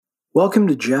Welcome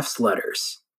to Jeff's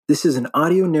Letters. This is an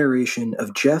audio narration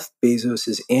of Jeff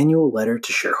Bezos' annual letter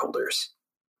to shareholders.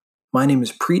 My name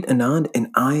is Preet Anand, and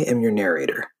I am your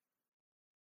narrator.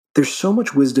 There's so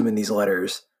much wisdom in these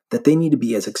letters that they need to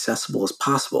be as accessible as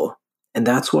possible, and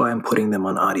that's why I'm putting them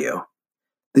on audio.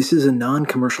 This is a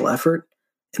non-commercial effort,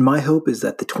 and my hope is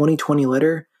that the 2020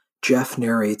 letter, Jeff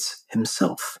narrates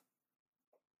himself.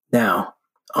 Now,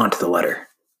 on to the letter.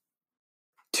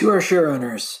 To our share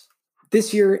owners,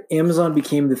 this year, Amazon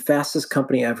became the fastest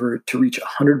company ever to reach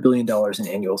 $100 billion in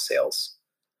annual sales.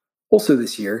 Also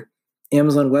this year,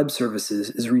 Amazon Web Services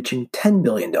is reaching $10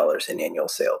 billion in annual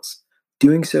sales,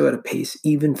 doing so at a pace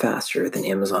even faster than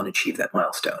Amazon achieved that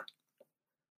milestone.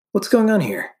 What's going on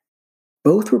here?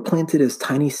 Both were planted as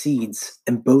tiny seeds,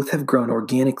 and both have grown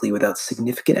organically without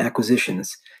significant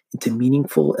acquisitions into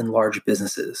meaningful and large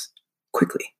businesses,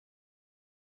 quickly.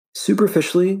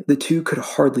 Superficially, the two could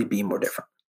hardly be more different.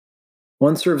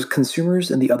 One serves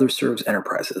consumers and the other serves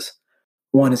enterprises.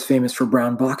 One is famous for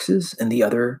brown boxes and the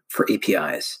other for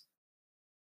APIs.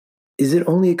 Is it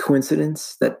only a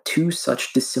coincidence that two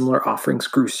such dissimilar offerings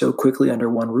grew so quickly under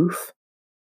one roof?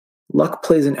 Luck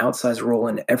plays an outsized role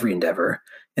in every endeavor,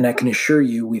 and I can assure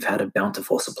you we've had a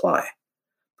bountiful supply.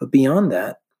 But beyond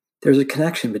that, there's a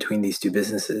connection between these two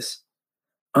businesses.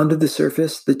 Under the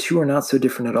surface, the two are not so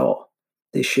different at all.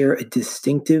 They share a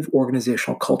distinctive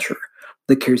organizational culture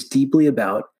that cares deeply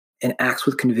about and acts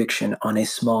with conviction on a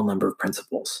small number of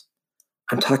principles.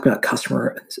 I'm talking about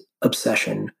customer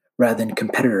obsession rather than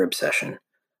competitor obsession,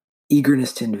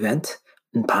 eagerness to invent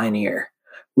and pioneer,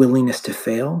 willingness to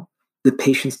fail, the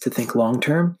patience to think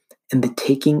long-term, and the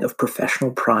taking of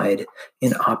professional pride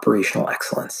in operational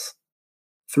excellence.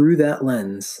 Through that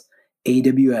lens,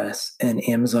 AWS and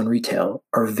Amazon Retail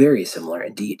are very similar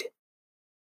indeed.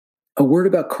 A word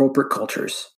about corporate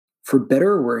cultures. For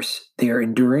better or worse, they are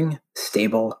enduring,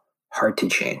 stable, hard to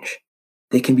change.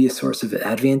 They can be a source of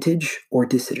advantage or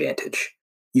disadvantage.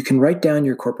 You can write down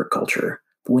your corporate culture,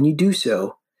 but when you do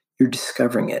so, you're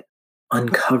discovering it,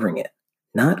 uncovering it,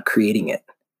 not creating it.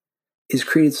 It is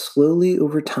created slowly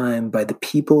over time by the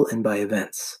people and by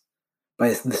events, by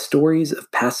the stories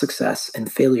of past success and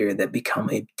failure that become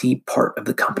a deep part of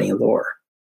the company lore.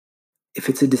 If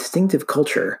it's a distinctive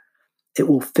culture, it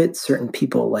will fit certain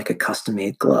people like a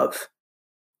custom-made glove.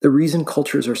 The reason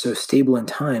cultures are so stable in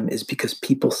time is because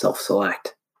people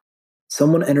self-select.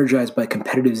 Someone energized by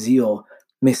competitive zeal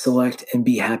may select and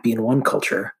be happy in one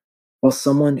culture, while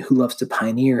someone who loves to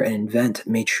pioneer and invent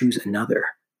may choose another.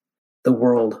 The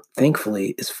world,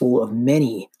 thankfully, is full of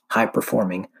many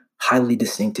high-performing, highly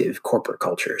distinctive corporate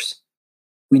cultures.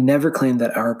 We never claim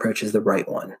that our approach is the right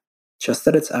one, just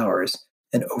that it's ours.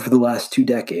 And over the last 2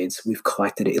 decades, we've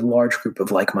collected a large group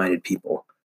of like-minded people,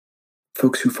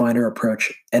 folks who find our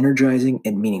approach energizing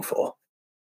and meaningful.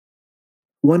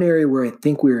 One area where I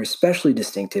think we are especially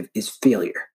distinctive is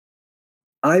failure.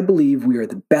 I believe we are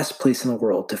the best place in the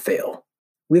world to fail.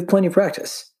 We have plenty of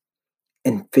practice.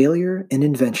 And failure and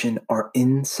invention are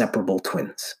inseparable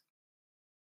twins.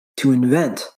 To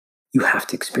invent, you have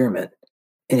to experiment.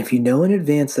 And if you know in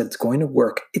advance that it's going to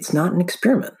work, it's not an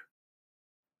experiment.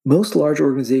 Most large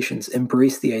organizations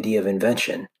embrace the idea of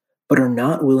invention, but are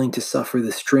not willing to suffer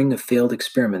the string of failed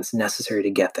experiments necessary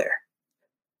to get there.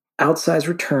 Outsized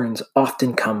returns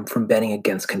often come from betting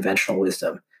against conventional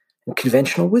wisdom, and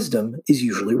conventional wisdom is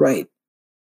usually right.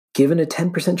 Given a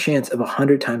 10% chance of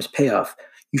 100 times payoff,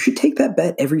 you should take that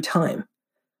bet every time,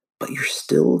 but you're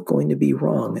still going to be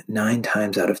wrong 9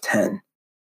 times out of 10.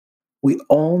 We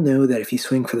all know that if you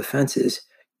swing for the fences,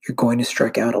 you're going to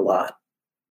strike out a lot.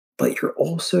 But you're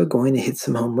also going to hit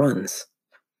some home runs.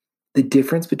 The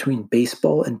difference between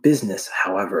baseball and business,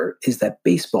 however, is that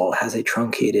baseball has a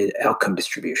truncated outcome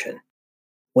distribution.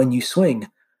 When you swing,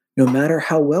 no matter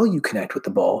how well you connect with the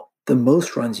ball, the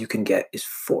most runs you can get is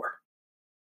 4.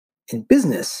 In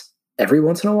business, every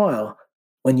once in a while,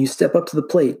 when you step up to the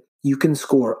plate, you can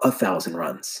score 1,000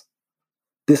 runs.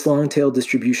 This long-tail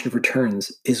distribution of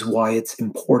returns is why it's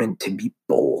important to be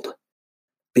bold.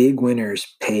 Big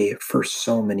winners pay for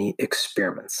so many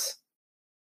experiments.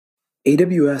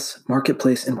 AWS,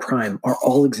 Marketplace, and Prime are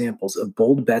all examples of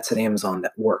bold bets at Amazon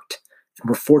that worked, and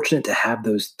we're fortunate to have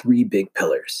those 3 big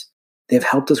pillars. They have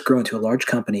helped us grow into a large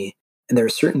company, and there are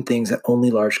certain things that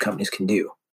only large companies can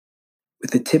do.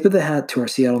 With the tip of the hat to our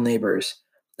Seattle neighbors,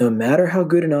 no matter how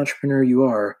good an entrepreneur you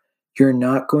are, you're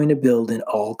not going to build an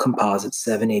all-composite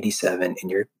 787 in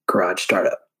your garage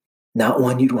startup. Not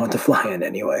one you'd want to fly in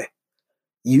anyway.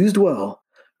 Used well,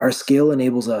 our scale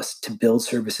enables us to build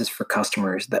services for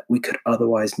customers that we could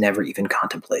otherwise never even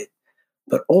contemplate.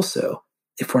 But also,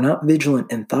 if we're not vigilant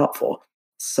and thoughtful,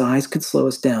 size could slow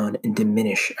us down and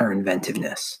diminish our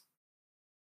inventiveness.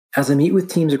 As I meet with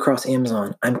teams across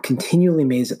Amazon, I'm continually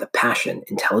amazed at the passion,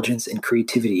 intelligence, and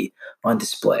creativity on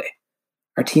display.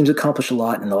 Our teams accomplished a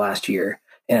lot in the last year,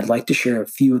 and I'd like to share a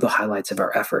few of the highlights of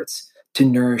our efforts to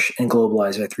nourish and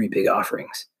globalize our three big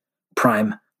offerings: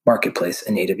 Prime, Marketplace,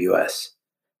 and AWS.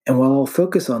 And while I'll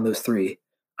focus on those three,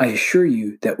 I assure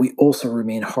you that we also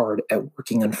remain hard at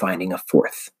working on finding a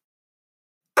fourth: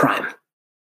 Prime.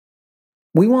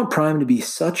 We want Prime to be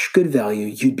such good value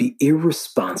you'd be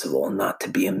irresponsible not to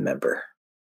be a member.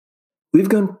 We've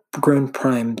grown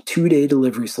Prime 2-day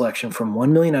delivery selection from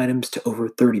 1 million items to over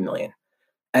 30 million,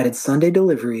 added Sunday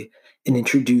delivery, and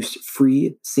introduced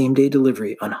free same-day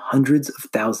delivery on hundreds of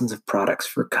thousands of products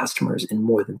for customers in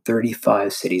more than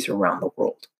 35 cities around the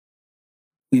world.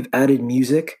 We've added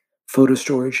music, photo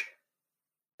storage,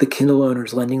 the Kindle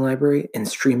Owner's Lending Library, and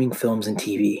streaming films and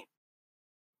TV.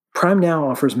 Prime now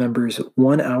offers members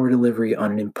 1-hour delivery on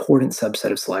an important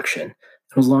subset of selection and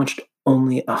was launched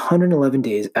only 111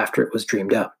 days after it was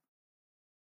dreamed up.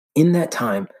 In that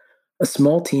time, a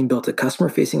small team built a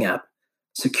customer-facing app,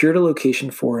 secured a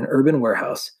location for an urban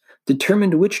warehouse,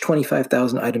 determined which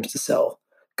 25,000 items to sell,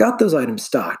 got those items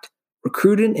stocked,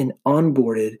 recruited and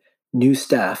onboarded new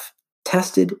staff,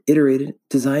 tested, iterated,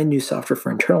 designed new software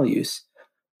for internal use,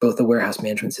 both a warehouse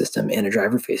management system and a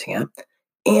driver-facing app,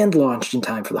 and launched in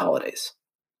time for the holidays.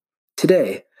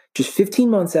 Today, just 15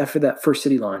 months after that first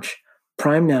city launch,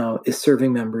 Prime now is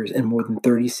serving members in more than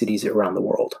 30 cities around the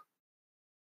world.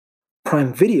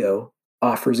 Prime Video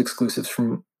offers exclusives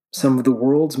from some of the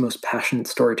world's most passionate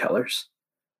storytellers.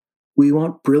 We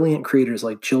want brilliant creators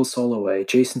like Jill Soloway,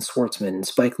 Jason Schwartzman, and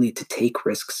Spike Lee to take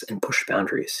risks and push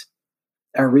boundaries.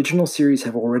 Our original series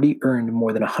have already earned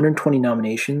more than 120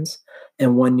 nominations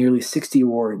and won nearly 60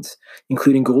 awards,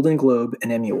 including Golden Globe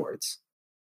and Emmy Awards.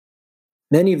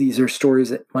 Many of these are stories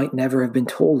that might never have been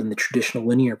told in the traditional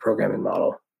linear programming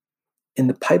model. In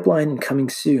the pipeline and coming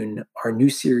soon are new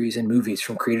series and movies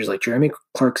from creators like Jeremy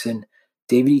Clarkson,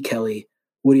 David E. Kelley,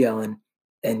 Woody Allen,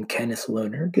 and Kenneth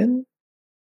Lonergan.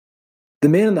 The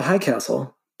Man in the High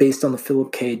Castle, based on the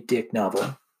Philip K. Dick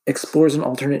novel, explores an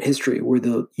alternate history where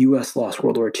the U.S. lost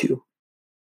World War II.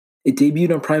 It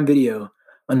debuted on Prime Video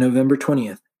on November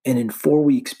 20th, and in 4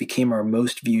 weeks became our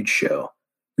most viewed show,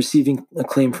 receiving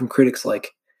acclaim from critics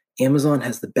like Amazon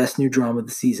has the best new drama of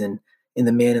the season in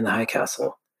The Man in the High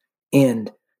Castle,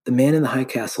 and The Man in the High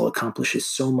Castle accomplishes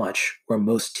so much where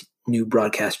most new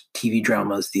broadcast TV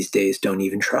dramas these days don't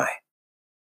even try.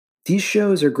 These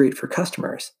shows are great for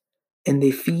customers, and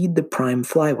they feed the Prime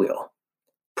flywheel.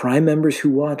 Prime members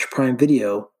who watch Prime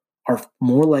Video are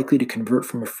more likely to convert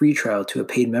from a free trial to a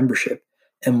paid membership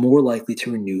and more likely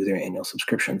to renew their annual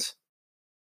subscriptions.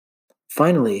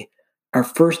 Finally, our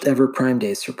first ever Prime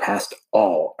Day surpassed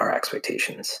all our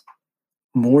expectations.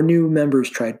 More new members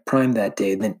tried Prime that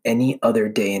day than any other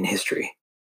day in history.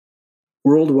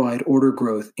 Worldwide order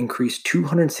growth increased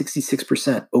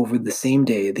 266% over the same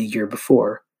day the year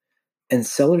before, and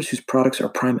sellers whose products are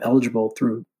Prime eligible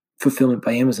through Fulfillment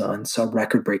by Amazon saw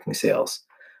record-breaking sales,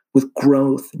 with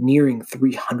growth nearing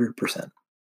 300%.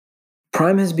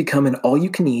 Prime has become an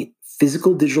all-you-can-eat,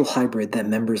 physical-digital hybrid that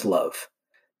members love.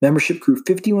 Membership grew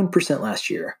 51% last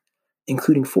year,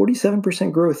 including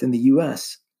 47% growth in the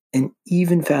US and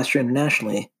even faster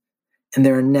internationally, and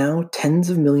there are now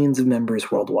tens of millions of members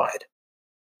worldwide.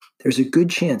 There's a good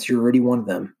chance you're already one of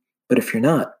them, but if you're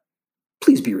not,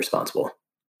 please be responsible.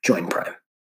 Join Prime.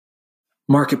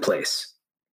 Marketplace.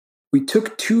 We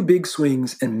took 2 big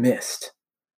swings and missed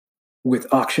with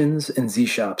auctions and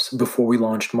Z-Shops before we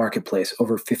launched Marketplace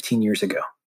over 15 years ago.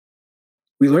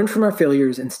 We learned from our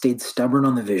failures and stayed stubborn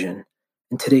on the vision,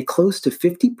 and today close to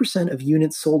 50% of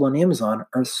units sold on Amazon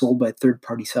are sold by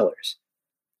third-party sellers.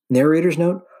 Narrator's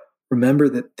note, remember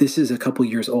that this is a couple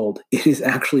years old. It is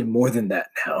actually more than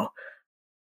that now.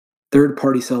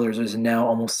 Third-party sellers is now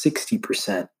almost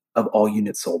 60% of all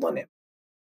units sold on it.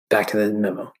 Back to the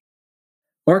memo.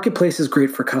 Marketplace is great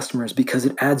for customers because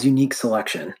it adds unique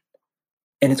selection.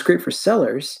 And it's great for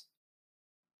sellers.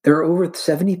 There are over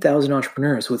 70,000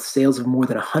 entrepreneurs with sales of more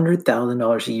than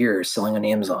 $100,000 a year selling on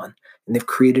Amazon, and they've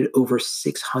created over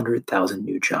 600,000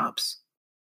 new jobs.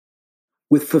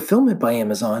 With Fulfillment by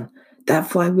Amazon, that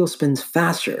flywheel spins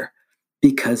faster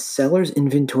because sellers'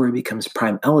 inventory becomes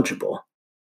Prime eligible.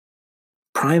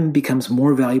 Prime becomes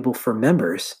more valuable for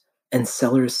members, and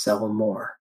sellers sell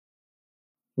more.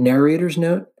 Narrator's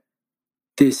note,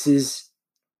 this is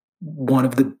one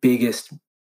of the biggest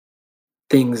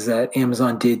things that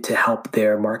Amazon did to help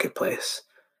their marketplace.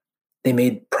 They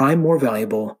made Prime more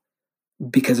valuable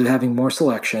because of having more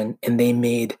selection, and they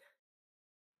made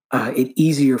it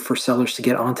easier for sellers to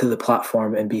get onto the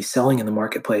platform and be selling in the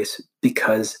marketplace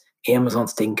because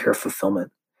Amazon's taking care of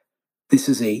fulfillment. This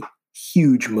is a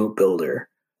huge moat builder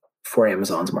for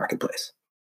Amazon's marketplace.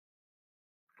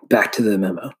 Back to the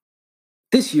memo.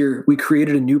 This year, we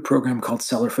created a new program called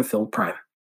Seller Fulfilled Prime.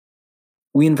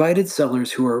 We invited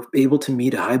sellers who are able to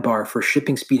meet a high bar for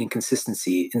shipping speed and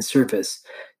consistency in service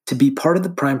to be part of the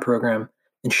Prime program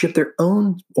and ship their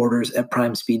own orders at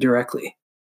Prime speed directly.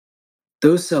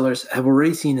 Those sellers have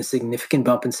already seen a significant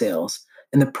bump in sales,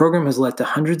 and the program has led to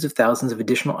hundreds of thousands of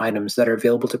additional items that are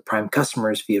available to Prime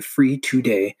customers via free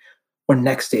 2-day or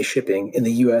next-day shipping in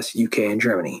the US, UK, and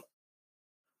Germany.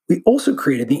 We also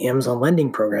created the Amazon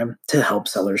Lending Program to help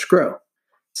sellers grow.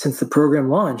 Since the program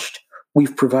launched,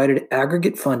 we've provided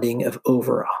aggregate funding of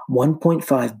over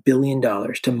 $1.5 billion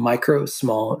to micro,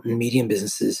 small, and medium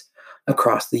businesses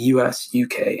across the US,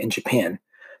 UK, and Japan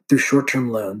through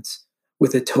short-term loans,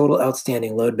 with a total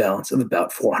outstanding loan balance of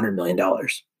about $400 million.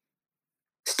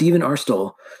 Stephen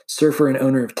Arstol, surfer and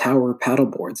owner of Tower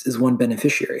Paddleboards, is one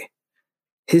beneficiary.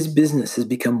 His business has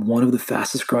become one of the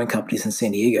fastest growing companies in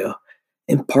San Diego,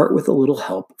 in part with a little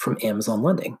help from Amazon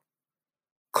Lending.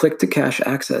 Click-to-cash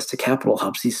access to capital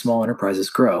helps these small enterprises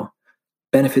grow,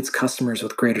 benefits customers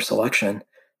with greater selection,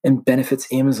 and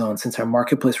benefits Amazon since our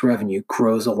marketplace revenue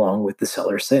grows along with the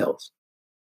seller's sales.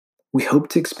 We hope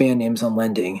to expand Amazon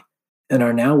Lending and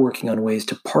are now working on ways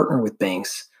to partner with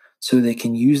banks so they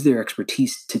can use their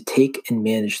expertise to take and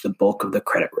manage the bulk of the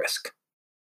credit risk.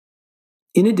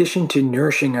 In addition to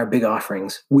nourishing our big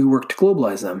offerings, we work to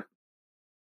globalize them.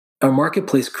 Our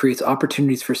marketplace creates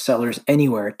opportunities for sellers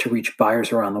anywhere to reach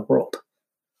buyers around the world.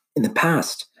 In the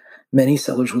past, many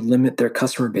sellers would limit their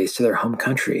customer base to their home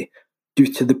country due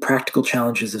to the practical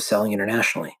challenges of selling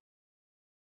internationally.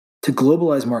 To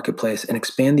globalize marketplace and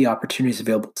expand the opportunities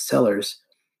available to sellers,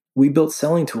 we built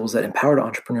selling tools that empowered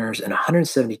entrepreneurs in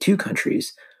 172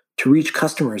 countries to reach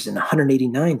customers in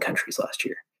 189 countries last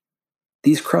year.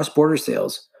 These cross-border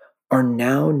sales are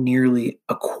now nearly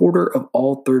a quarter of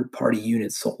all third-party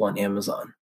units sold on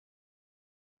Amazon.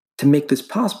 To make this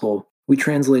possible, we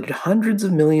translated hundreds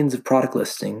of millions of product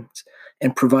listings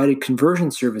and provided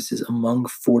conversion services among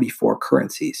 44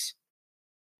 currencies.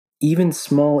 Even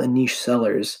small and niche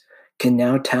sellers can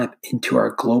now tap into our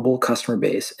global customer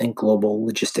base and global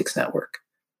logistics network.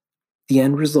 The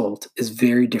end result is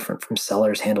very different from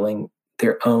sellers handling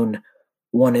their own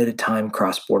one-at-a-time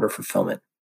cross-border fulfillment.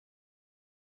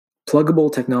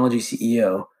 Pluggable Technology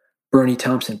CEO Bernie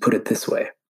Thompson put it this way: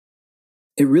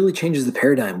 "It really changes the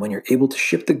paradigm when you're able to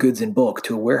ship the goods in bulk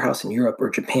to a warehouse in Europe or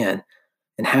Japan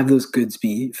and have those goods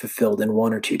be fulfilled in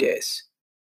 1 or 2 days."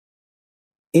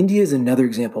 India is another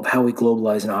example of how we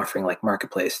globalize an offering like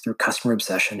Marketplace through customer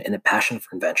obsession and a passion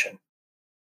for invention.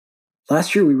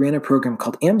 Last year, we ran a program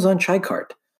called Amazon Chai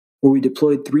Cart, where we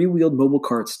deployed 3-wheeled mobile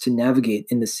carts to navigate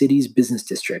in the city's business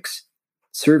districts,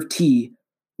 serve tea,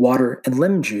 water, and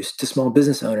lemon juice to small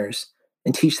business owners,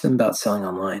 and teach them about selling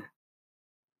online.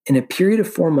 In a period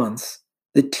of 4 months,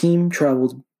 the team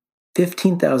traveled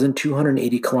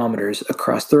 15,280 kilometers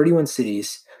across 31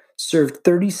 cities, served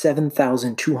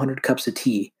 37,200 cups of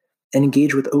tea, and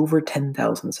engaged with over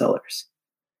 10,000 sellers.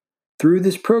 Through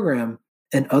this program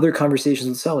and other conversations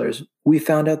with sellers, we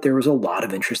found out there was a lot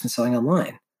of interest in selling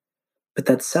online, but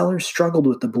that sellers struggled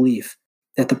with the belief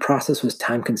that the process was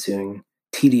time-consuming,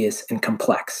 tedious, and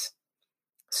complex.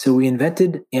 So we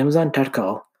invented Amazon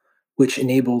Tatkal, which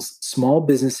enables small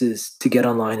businesses to get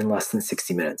online in less than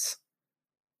 60 minutes.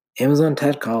 Amazon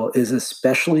Tatkal is a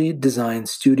specially designed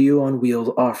studio on wheels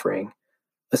offering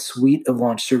a suite of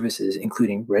launch services,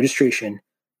 including registration,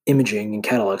 imaging, and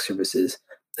catalog services,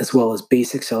 as well as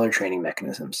basic seller training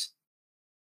mechanisms.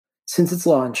 Since its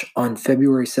launch on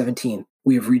February 17th,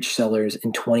 we have reached sellers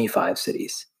in 25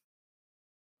 cities.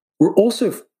 We're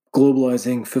also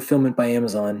globalizing Fulfillment by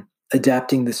Amazon,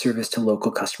 adapting the service to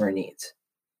local customer needs.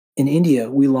 In India,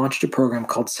 we launched a program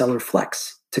called Seller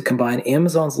Flex to combine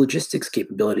Amazon's logistics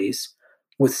capabilities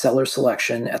with seller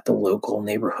selection at the local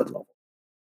neighborhood level.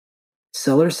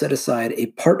 Sellers set aside a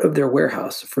part of their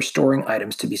warehouse for storing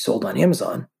items to be sold on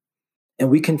Amazon, and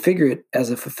we configure it as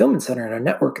a fulfillment center in our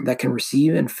network that can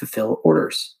receive and fulfill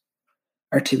orders.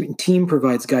 Our team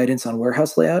provides guidance on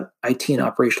warehouse layout, IT and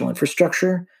operational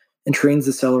infrastructure, and trains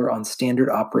the seller on standard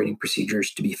operating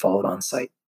procedures to be followed on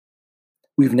site.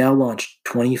 We've now launched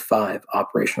 25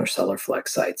 operational Seller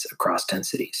Flex sites across 10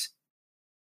 cities.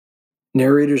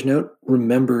 Narrator's note,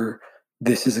 remember,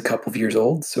 this is a couple of years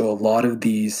old, so a lot of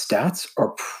these stats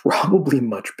are probably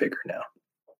much bigger now.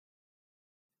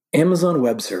 Amazon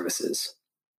Web Services.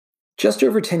 Just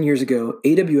over 10 years ago,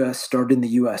 AWS started in the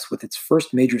US with its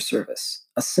first major service,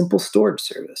 a simple storage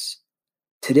service.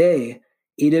 Today,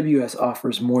 AWS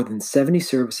offers more than 70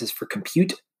 services for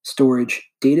compute, storage,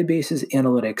 databases,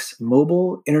 analytics,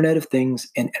 mobile, Internet of Things,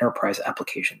 and enterprise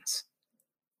applications.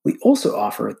 We also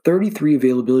offer 33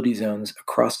 availability zones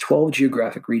across 12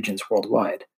 geographic regions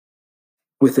worldwide,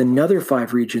 with another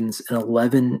 5 regions and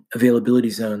 11 availability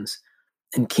zones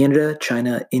in Canada,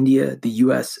 China, India, the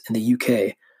US, and the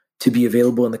UK to be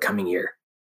available in the coming year.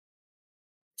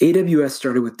 AWS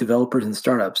started with developers and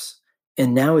startups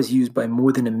and now is used by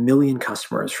more than 1 million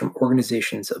customers from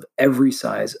organizations of every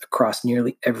size across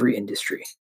nearly every industry.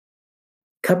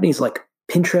 Companies like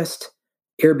Pinterest,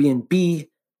 Airbnb,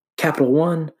 Capital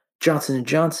One, Johnson &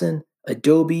 Johnson,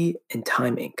 Adobe, and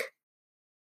Time Inc.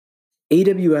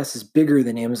 AWS is bigger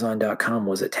than Amazon.com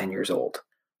was at 10 years old,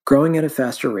 growing at a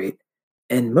faster rate,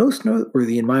 and most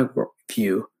noteworthy in my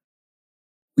view,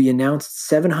 we announced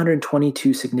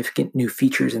 722 significant new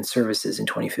features and services in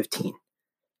 2015,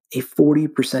 a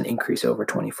 40% increase over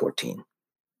 2014.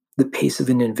 The pace of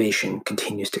innovation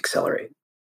continues to accelerate.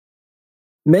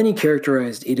 Many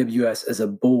characterized AWS as a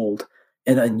bold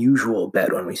and unusual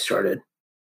bet when we started.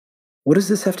 What does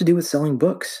this have to do with selling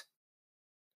books?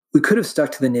 We could have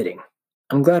stuck to the knitting.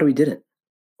 I'm glad we didn't.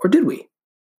 Or did we?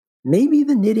 Maybe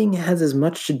the knitting has as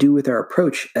much to do with our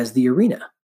approach as the arena.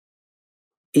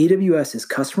 AWS is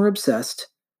customer obsessed,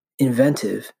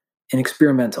 inventive, and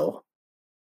experimental,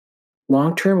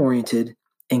 long-term oriented,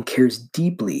 and cares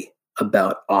deeply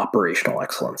about operational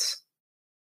excellence.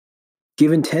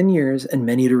 Given 10 years and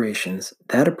many iterations,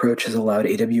 that approach has allowed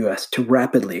AWS to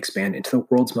rapidly expand into the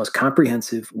world's most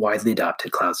comprehensive, widely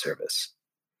adopted cloud service.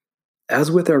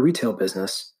 As with our retail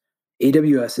business,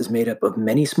 AWS is made up of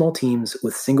many small teams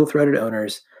with single-threaded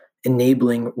owners,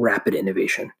 enabling rapid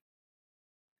innovation.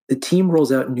 The team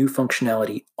rolls out new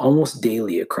functionality almost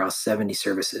daily across 70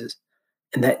 services,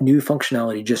 and that new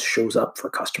functionality just shows up for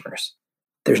customers.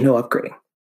 There's no upgrading.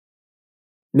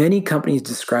 Many companies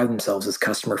describe themselves as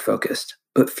customer-focused,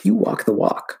 but few walk the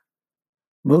walk.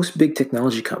 Most big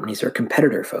technology companies are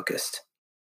competitor-focused.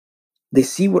 They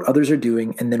see what others are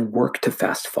doing and then work to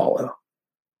fast follow.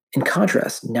 In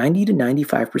contrast, 90 to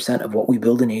 95% of what we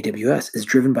build in AWS is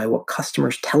driven by what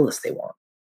customers tell us they want.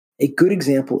 A good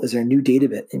example is our new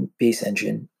database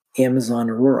engine,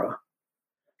 Amazon Aurora.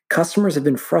 Customers have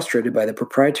been frustrated by the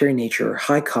proprietary nature,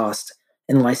 high cost,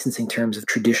 and licensing terms of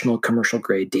traditional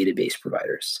commercial-grade database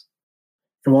providers.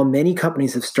 And while many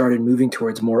companies have started moving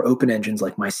towards more open engines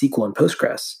like MySQL and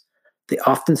Postgres, they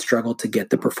often struggle to get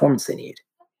the performance they need.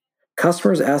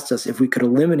 Customers asked us if we could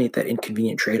eliminate that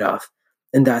inconvenient trade-off,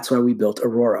 and that's why we built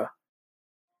Aurora.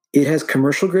 It has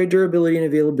commercial-grade durability and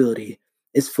availability,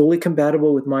 is fully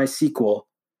compatible with MySQL,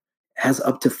 has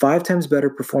up to 5 times better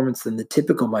performance than the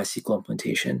typical MySQL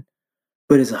implementation,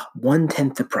 but is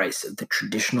 1/10 the price of the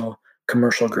traditional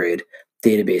commercial-grade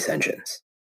database engines.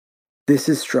 This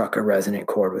has struck a resonant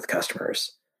chord with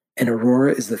customers, and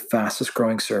Aurora is the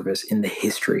fastest-growing service in the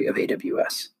history of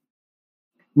AWS.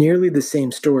 Nearly the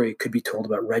same story could be told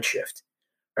about Redshift,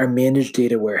 our managed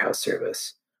data warehouse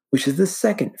service, which is the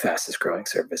second fastest-growing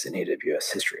service in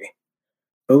AWS history.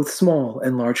 Both small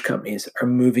and large companies are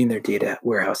moving their data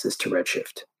warehouses to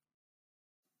Redshift.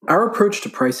 Our approach to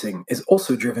pricing is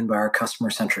also driven by our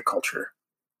customer-centric culture.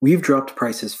 We've dropped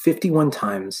prices 51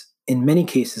 times, in many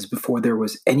cases before there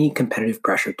was any competitive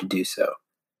pressure to do so.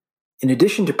 In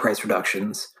addition to price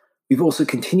reductions, we've also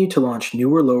continued to launch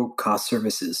newer low-cost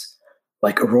services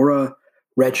like Aurora,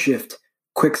 Redshift,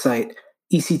 QuickSight,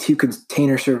 EC2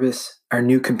 Container Service, our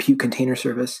new compute container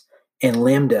service, and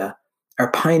Lambda, our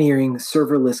pioneering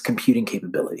serverless computing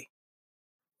capability.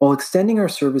 While extending our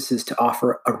services to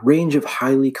offer a range of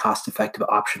highly cost-effective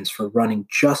options for running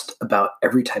just about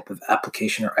every type of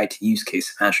application or IT use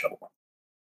case imaginable.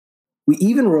 We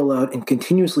even roll out and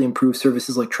continuously improve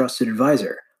services like Trusted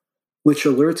Advisor, which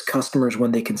alerts customers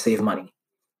when they can save money,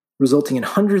 resulting in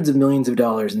hundreds of millions of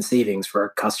dollars in savings for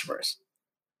our customers.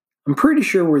 I'm pretty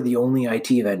sure we're the only IT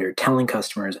vendor telling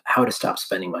customers how to stop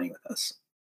spending money with us.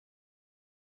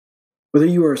 Whether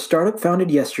you are a startup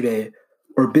founded yesterday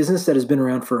or a business that has been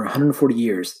around for 140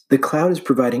 years, the cloud is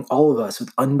providing all of us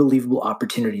with unbelievable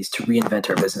opportunities to reinvent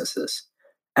our businesses,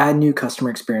 add new customer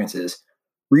experiences,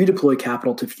 redeploy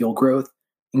capital to fuel growth,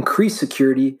 increase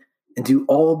security, and do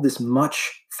all of this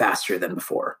much faster than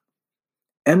before.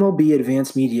 MLB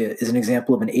Advanced Media is an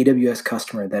example of an AWS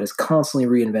customer that is constantly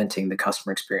reinventing the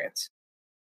customer experience.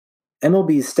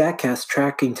 MLB's StatCast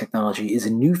tracking technology is a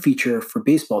new feature for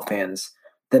baseball fans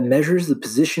that measures the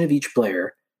position of each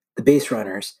player, the base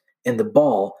runners, and the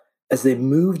ball as they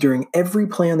move during every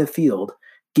play on the field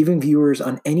giving viewers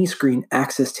on any screen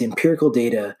access to empirical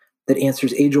data that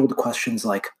answers age-old questions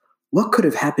like, what could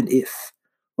have happened if,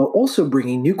 while also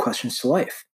bringing new questions to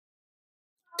life.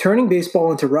 Turning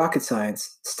baseball into rocket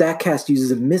science, StatCast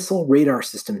uses a missile radar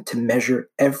system to measure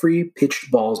every pitched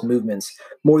ball's movements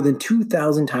more than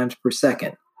 2,000 times per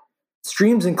second,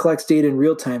 streams and collects data in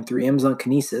real time through Amazon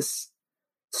Kinesis,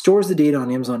 stores the data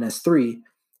on Amazon S3,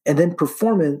 and then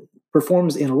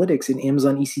performs analytics in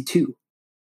Amazon EC2.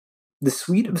 The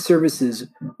suite of services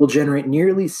will generate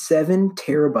nearly 7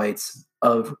 terabytes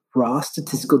of raw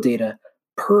statistical data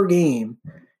per game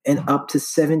and up to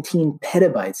 17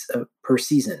 petabytes per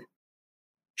season,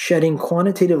 shedding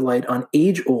quantitative light on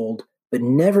age-old but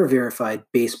never verified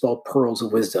baseball pearls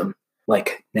of wisdom,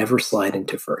 like never slide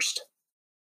into first.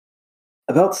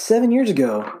 About 7 years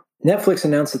ago, Netflix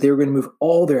announced that they were going to move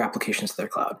all their applications to their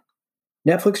cloud.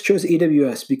 Netflix chose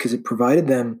AWS because it provided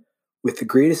them with the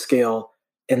greatest scale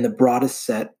and the broadest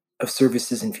set of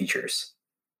services and features.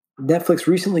 Netflix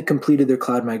recently completed their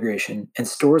cloud migration, and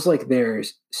stories like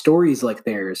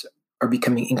theirs are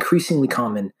becoming increasingly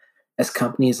common as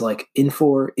companies like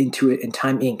Infor, Intuit, and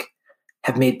Time Inc.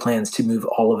 have made plans to move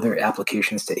all of their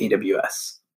applications to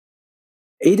AWS.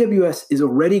 AWS is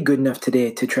already good enough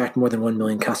today to attract more than 1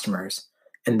 million customers,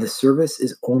 and the service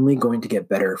is only going to get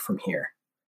better from here.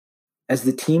 As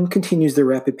the team continues their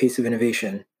rapid pace of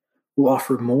innovation, we'll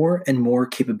offer more and more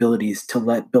capabilities to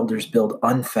let builders build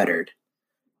unfettered.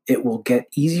 It will get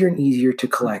easier and easier to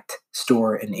collect,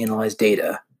 store, and analyze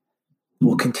data.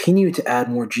 We'll continue to add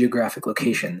more geographic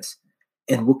locations,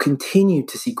 and we'll continue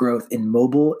to see growth in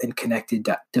mobile and connected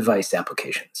device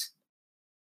applications.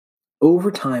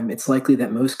 Over time, it's likely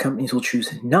that most companies will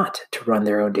choose not to run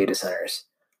their own data centers,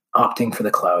 opting for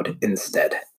the cloud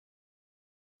instead.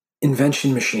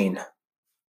 Invention machine.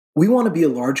 We want to be a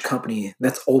large company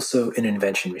that's also an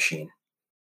invention machine.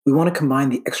 We want to combine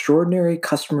the extraordinary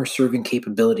customer-serving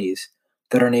capabilities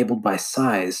that are enabled by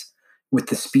size with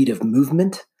the speed of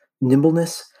movement,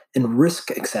 nimbleness, and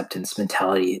risk acceptance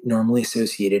mentality normally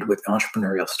associated with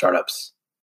entrepreneurial startups.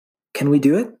 Can we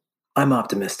do it? I'm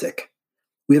optimistic.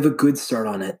 We have a good start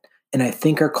on it, and I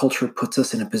think our culture puts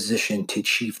us in a position to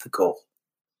achieve the goal.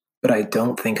 But I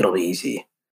don't think it'll be easy.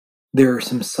 There are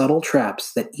some subtle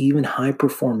traps that even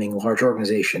high-performing large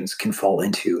organizations can fall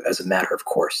into as a matter of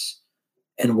course,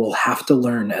 and we'll have to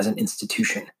learn as an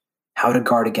institution how to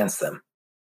guard against them.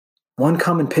 One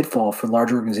common pitfall for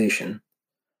large organization,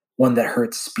 one that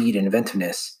hurts speed and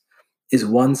inventiveness, is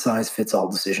one-size-fits-all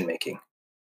decision-making.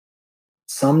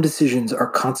 Some decisions are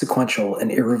consequential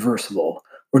and irreversible,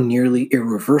 or nearly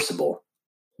irreversible,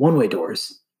 one-way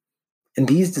doors, and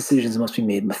these decisions must be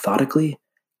made methodically,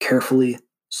 carefully,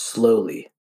 slowly,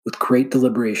 with great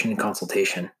deliberation and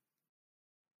consultation.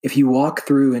 If you walk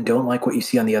through and don't like what you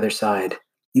see on the other side,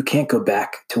 you can't go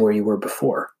back to where you were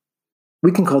before.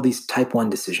 We can call these type 1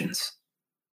 decisions.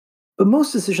 But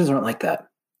most decisions aren't like that.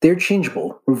 They're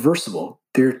changeable, reversible,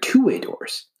 they're two-way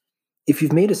doors. If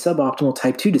you've made a suboptimal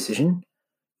type 2 decision,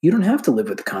 you don't have to live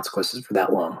with the consequences for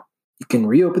that long. You can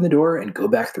reopen the door and go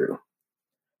back through.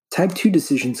 Type 2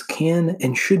 decisions can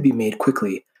and should be made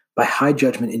quickly by high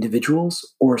judgment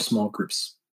individuals or small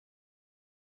groups.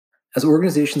 As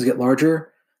organizations get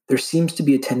larger, there seems to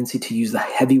be a tendency to use the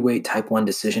heavyweight type 1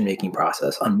 decision-making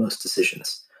process on most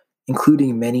decisions,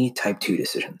 including many type 2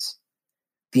 decisions.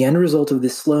 The end result of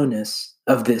this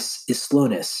is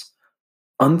slowness,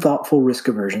 unthoughtful risk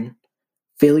aversion,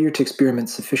 failure to experiment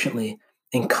sufficiently,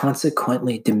 and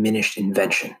consequently diminished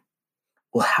invention.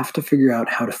 We'll have to figure out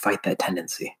how to fight that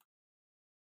tendency.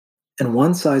 And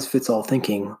one-size-fits-all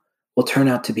thinking will turn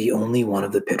out to be only one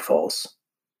of the pitfalls.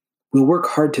 We'll work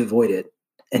hard to avoid it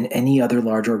and any other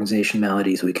large organization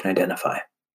maladies we can identify.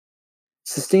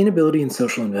 Sustainability and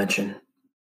social invention.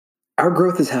 Our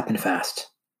growth has happened fast.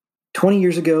 20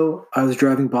 years ago, I was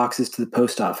driving boxes to the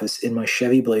post office in my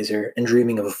Chevy Blazer and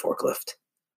dreaming of a forklift.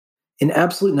 In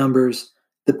absolute numbers,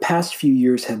 the past few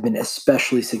years have been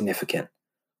especially significant.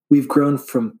 We've grown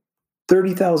from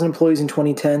 30,000 employees in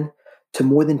 2010 to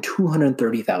more than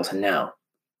 230,000 now.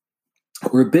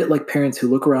 We're a bit like parents who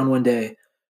look around one day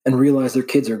and realize their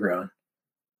kids are grown.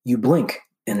 You blink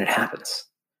and it happens.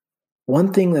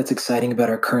 One thing that's exciting about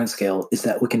our current scale is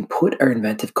that we can put our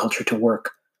inventive culture to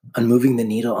work on moving the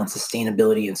needle on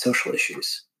sustainability and social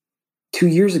issues. 2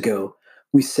 years ago,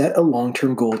 we set a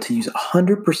long-term goal to use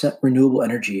 100% renewable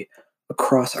energy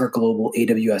across our global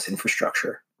AWS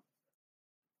infrastructure.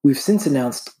 We've since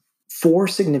announced 4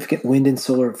 significant wind and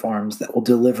solar farms that will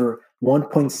deliver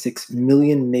 1.6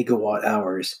 million megawatt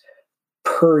hours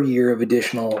per year of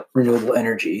additional renewable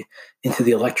energy into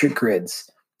the electric grids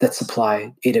that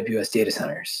supply AWS data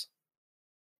centers.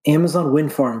 Amazon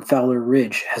wind farm Fowler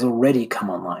Ridge has already come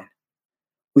online.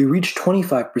 We reached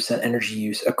 25% energy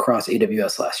use across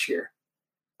AWS last year,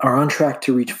 are on track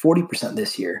to reach 40%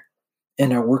 this year,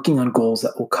 and are working on goals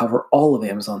that will cover all of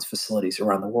Amazon's facilities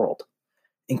around the world,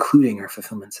 including our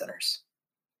fulfillment centers.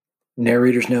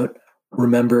 Narrator's note,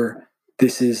 remember,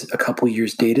 this is a couple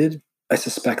years dated. I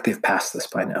suspect they've passed this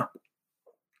by now.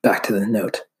 Back to the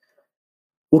note.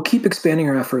 We'll keep expanding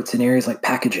our efforts in areas like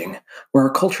packaging, where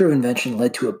our culture of invention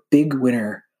led to a big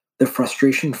winner, the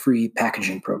Frustration-Free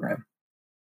Packaging Program.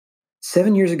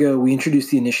 7 years ago, we introduced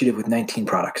the initiative with 19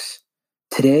 products.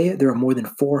 Today, there are more than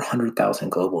 400,000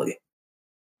 globally.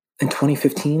 In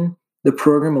 2015, the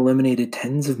program eliminated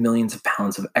tens of millions of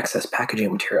pounds of excess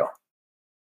packaging material.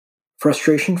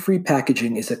 Frustration-free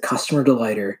packaging is a customer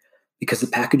delighter because the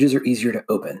packages are easier to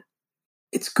open.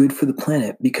 It's good for the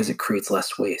planet because it creates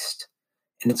less waste.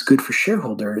 And it's good for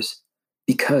shareholders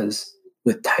because,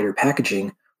 with tighter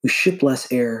packaging, we ship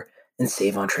less air and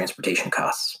save on transportation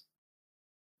costs.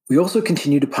 We also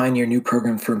continue to pioneer new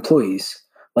programs for employees,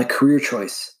 like Career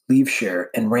Choice, Leave Share,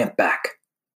 and Ramp Back.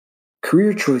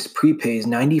 Career Choice prepays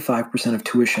 95% of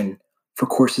tuition for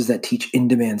courses that teach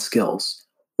in-demand skills,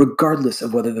 regardless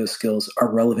of whether those skills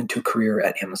are relevant to a career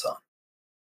at Amazon.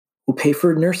 We'll pay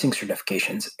for nursing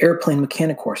certifications, airplane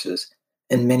mechanic courses,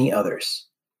 and many others.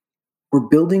 We're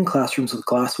building classrooms with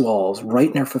glass walls right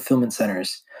in our fulfillment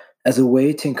centers as a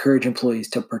way to encourage employees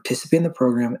to participate in the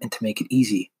program and to make it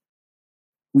easy.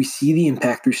 We see the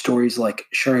impact through stories like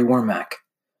Sherry Warmack,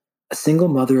 a single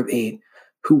mother of 8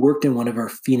 who worked in one of our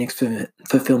Phoenix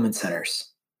fulfillment centers.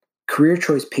 Career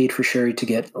Choice paid for Sherry to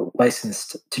get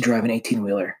licensed to drive an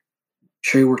 18-wheeler.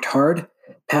 Sherry worked hard,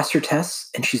 passed her tests,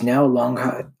 and she's now a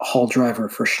long-haul driver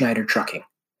for Schneider Trucking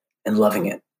and loving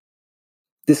it.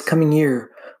 This coming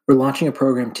year, we're launching a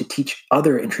program to teach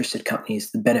other interested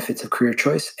companies the benefits of Career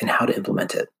Choice and how to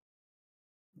implement it.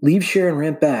 Leave Share and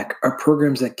Ramp Back are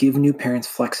programs that give new parents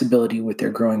flexibility with their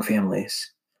growing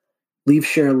families. Leave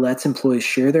Share lets employees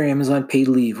share their Amazon paid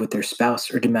leave with their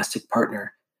spouse or domestic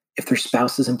partner if their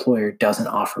spouse's employer doesn't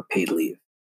offer paid leave.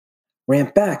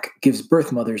 Ramp Back gives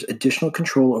birth mothers additional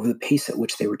control over the pace at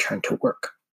which they return to work.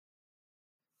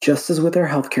 Just as with our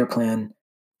healthcare plan,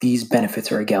 these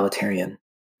benefits are egalitarian.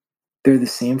 They're the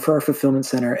same for our fulfillment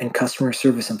center and customer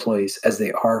service employees as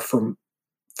they are for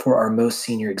our most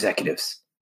senior executives.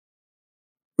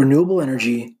 Renewable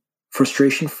energy,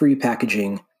 frustration-free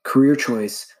packaging, Career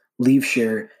Choice, Leave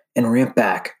Share, and Ramp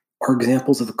Back are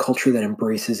examples of a culture that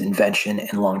embraces invention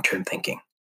and long-term thinking.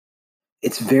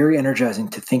 It's very energizing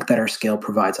to think that our scale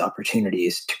provides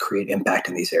opportunities to create impact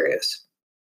in these areas.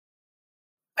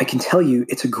 I can tell you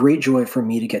it's a great joy for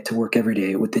me to get to work every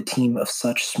day with a team of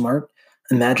such smart,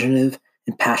 imaginative,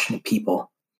 and passionate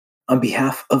people. On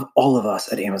behalf of all of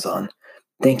us at Amazon,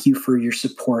 thank you for your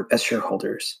support as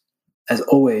shareholders. As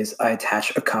always, I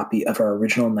attach a copy of our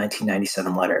original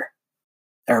 1997 letter.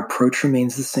 Our approach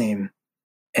remains the same,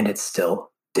 and it's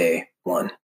still day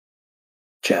one.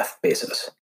 Jeff Bezos,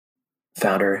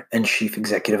 founder and chief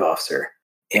executive officer,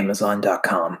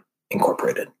 Amazon.com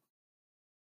Incorporated.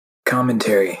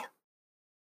 Commentary.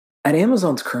 At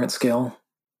Amazon's current scale,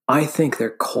 I think their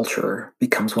culture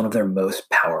becomes one of their most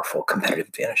powerful competitive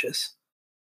advantages.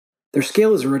 Their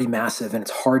scale is already massive, and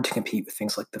it's hard to compete with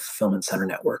things like the fulfillment center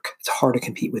network. It's hard to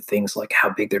compete with things like how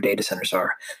big their data centers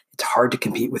are. It's hard to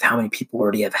compete with how many people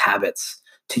already have habits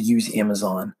to use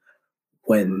Amazon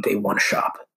when they want to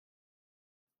shop.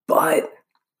 But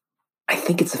I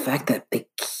think it's the fact that they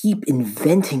keep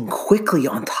inventing quickly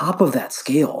on top of that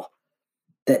scale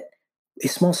that a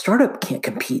small startup can't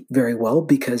compete very well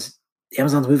because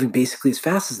Amazon's moving basically as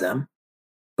fast as them.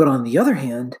 But on the other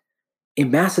hand, a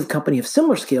massive company of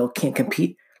similar scale can't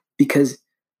compete because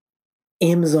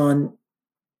Amazon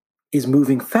is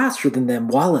moving faster than them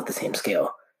while at the same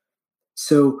scale.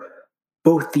 So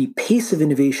both the pace of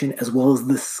innovation as well as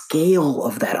the scale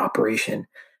of that operation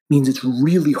means it's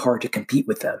really hard to compete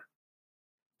with them.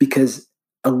 Because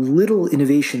a little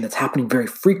innovation that's happening very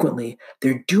frequently,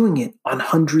 they're doing it on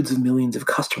hundreds of millions of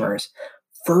customers,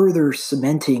 further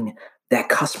cementing that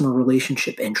customer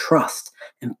relationship and trust,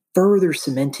 and further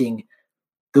cementing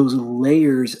those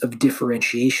layers of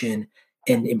differentiation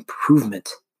and improvement.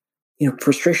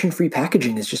 Frustration-free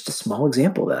packaging is just a small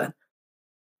example of that.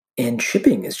 And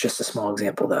shipping is just a small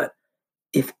example of that.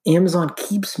 If Amazon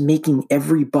keeps making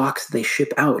every box they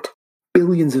ship out,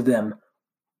 billions of them,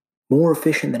 more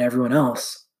efficient than everyone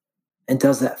else, and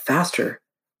does that faster,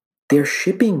 their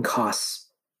shipping costs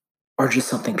are just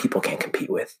something people can't compete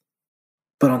with.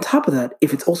 But on top of that,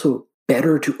 if it's also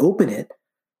better to open it,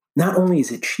 not only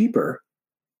is it cheaper,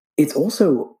 it's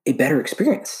also a better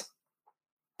experience.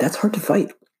 That's hard to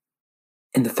fight.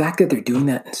 And the fact that they're doing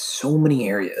that in so many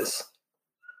areas,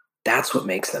 that's what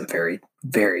makes them very,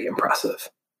 very impressive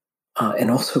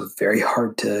and also very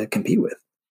hard to compete with.